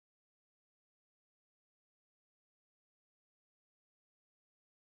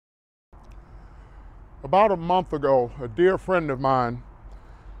About a month ago, a dear friend of mine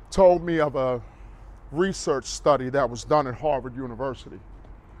told me of a research study that was done at Harvard University.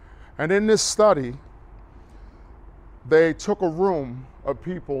 And in this study, they took a room of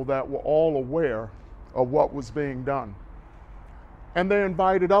people that were all aware of what was being done. And they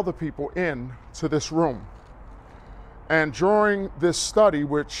invited other people in to this room. And during this study,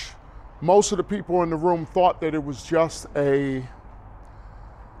 which most of the people in the room thought that it was just a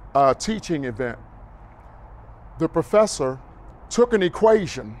teaching event, the professor took an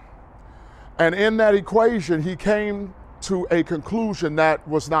equation, and in that equation, he came to a conclusion that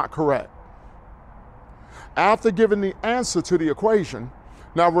was not correct. After giving the answer to the equation,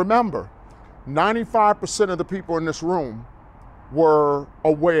 now remember, 95% of the people in this room were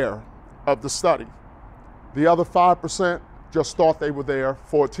aware of the study. The other 5% just thought they were there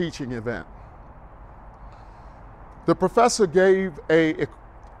for a teaching event. The professor gave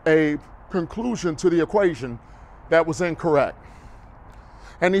a conclusion to the equation that was incorrect.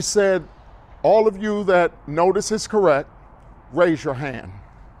 And he said, all of you that know this is correct, raise your hand.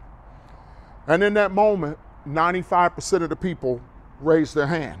 And in that moment, 95% of the people raised their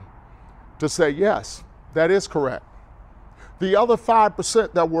hand to say, yes, that is correct. The other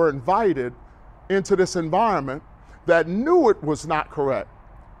 5% that were invited into this environment that knew it was not correct,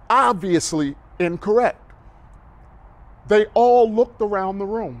 obviously incorrect, they all looked around the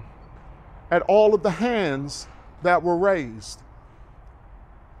room at all of the hands that were raised.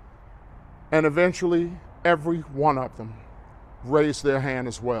 And eventually, every one of them raised their hand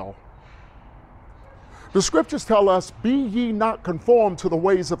as well. The scriptures tell us, be ye not conformed to the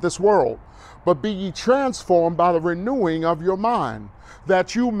ways of this world, but be ye transformed by the renewing of your mind,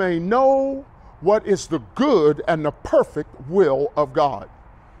 that you may know what is the good and the perfect will of God.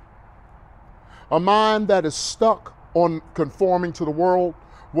 A mind that is stuck on conforming to the world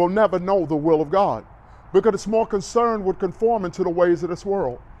will never know the will of God, because it's more concerned with conforming to the ways of this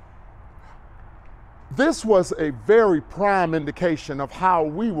world. This was a very prime indication of how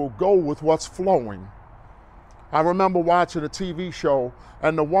we will go with what's flowing. I remember watching a TV show,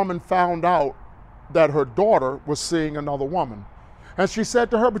 and the woman found out that her daughter was seeing another woman. And she said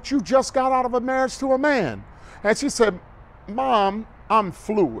to her, but you just got out of a marriage to a man. And she said, Mom, I'm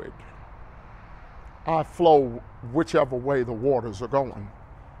fluid. I flow whichever way the waters are going.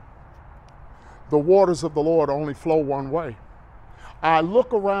 The waters of the Lord only flow one way. I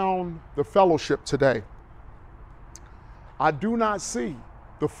look around the fellowship today. I do not see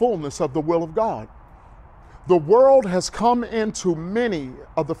the fullness of the will of God. The world has come into many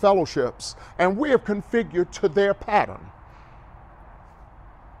of the fellowships, and we have configured to their pattern.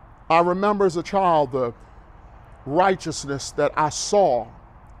 I remember as a child the righteousness that I saw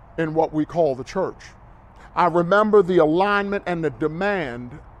in what we call the church. I remember the alignment and the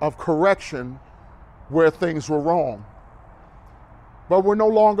demand of correction where things were wrong. But we're no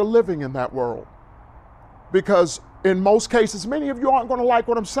longer living in that world, because in most cases, many of you aren't going to like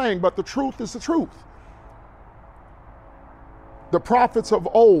what I'm saying, but the truth is the truth. The prophets of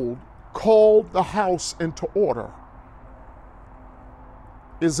old called the house into order.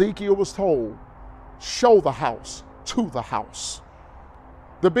 Ezekiel was told, show the house to the house.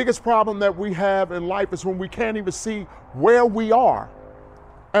 The biggest problem that we have in life is when we can't even see where we are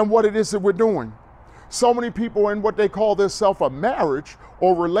and what it is that we're doing. So many people in what they call themselves a marriage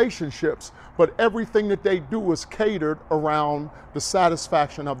or relationships, but everything that they do is catered around the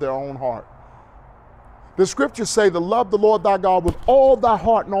satisfaction of their own heart. The scriptures say to love the Lord thy God with all thy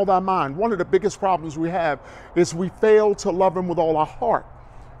heart and all thy mind. One of the biggest problems we have is we fail to love him with all our heart.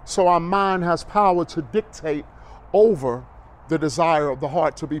 So our mind has power to dictate over the desire of the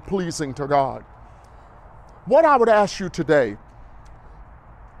heart to be pleasing to God. What I would ask you today,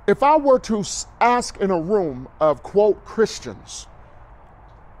 if I were to ask in a room of, quote, Christians,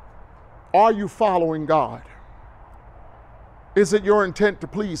 are you following God? Is it your intent to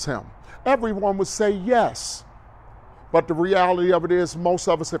please him? Everyone would say yes. But the reality of it is, most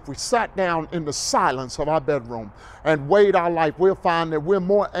of us, if we sat down in the silence of our bedroom and weighed our life, we'll find that we're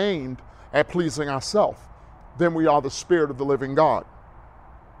more aimed at pleasing ourselves than we are the Spirit of the living God.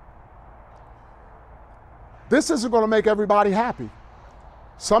 This isn't going to make everybody happy.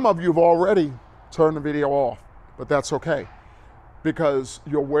 Some of you have already turned the video off, but that's okay, because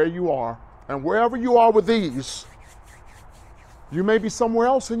you're where you are, and wherever you are with these, you may be somewhere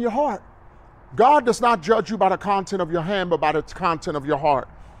else in your heart. God does not judge you by the content of your hand, but by the content of your heart.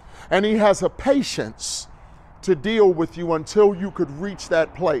 And he has a patience to deal with you until you could reach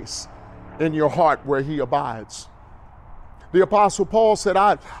that place in your heart where he abides. The Apostle Paul said,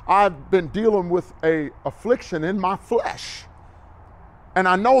 I've been dealing with a affliction in my flesh. And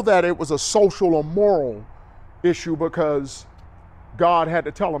I know that it was a social or moral issue because God had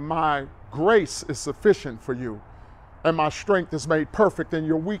to tell him, my grace is sufficient for you and my strength is made perfect in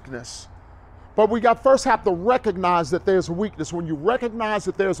your weakness. But we first have to recognize that there's a weakness. When you recognize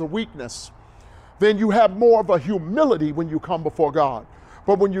that there's a weakness, then you have more of a humility when you come before God.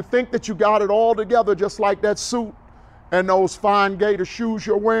 But when you think that you got it all together, just like that suit and those fine gator shoes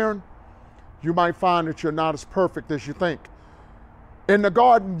you're wearing, you might find that you're not as perfect as you think. In the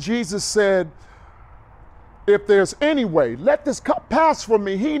garden, Jesus said, if there's any way, let this cup pass from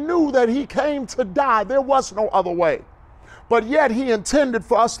me. He knew that he came to die. There was no other way. But yet he intended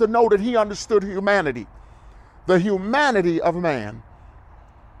for us to know that he understood humanity, the humanity of man.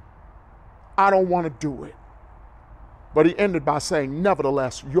 I don't want to do it. But he ended by saying,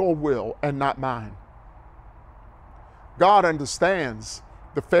 nevertheless, your will and not mine. God understands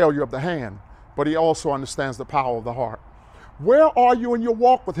the failure of the hand, but he also understands the power of the heart. Where are you in your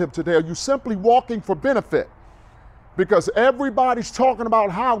walk with him today? Are you simply walking for benefit? Because everybody's talking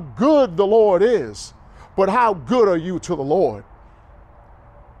about how good the Lord is, but how good are you to the Lord?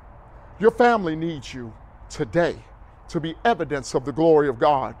 Your family needs you today to be evidence of the glory of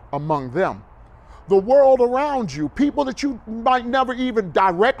God among them. The world around you, people that you might never even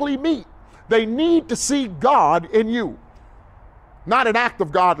directly meet, they need to see God in you. Not an act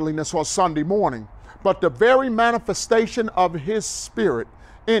of godliness on Sunday morning, but the very manifestation of his spirit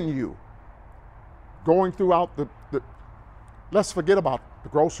in you. Going throughout let's forget about the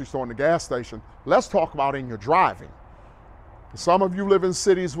grocery store and the gas station. Let's talk about in your driving. Some of you live in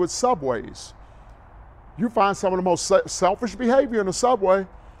cities with subways. You find some of the most selfish behavior in the subway.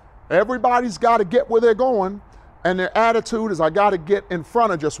 Everybody's got to get where they're going, and their attitude is, I got to get in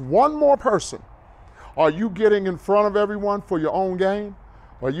front of just one more person. Are you getting in front of everyone for your own gain?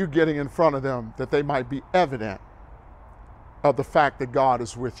 Or are you getting in front of them that they might be evident of the fact that God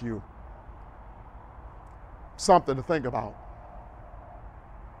is with you? Something to think about.